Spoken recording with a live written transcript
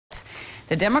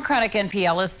The Democratic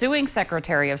NPL is suing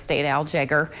Secretary of State Al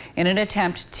Jaeger in an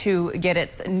attempt to get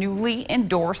its newly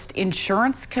endorsed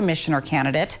insurance commissioner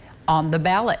candidate on the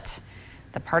ballot.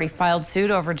 The party filed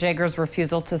suit over Jaeger's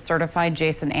refusal to certify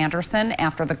Jason Anderson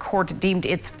after the court deemed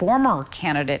its former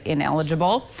candidate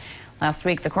ineligible. Last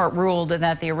week, the court ruled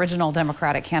that the original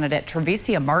Democratic candidate,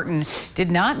 Trevesia Martin,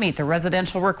 did not meet the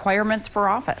residential requirements for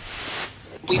office.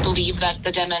 We believe that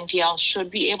the Dem NPL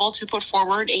should be able to put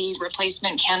forward a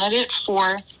replacement candidate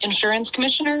for insurance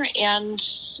commissioner. And,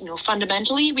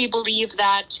 fundamentally, we believe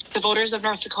that the voters of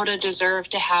North Dakota deserve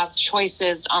to have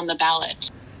choices on the ballot.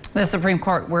 The Supreme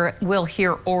Court will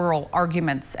hear oral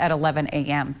arguments at 11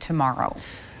 a.m. tomorrow.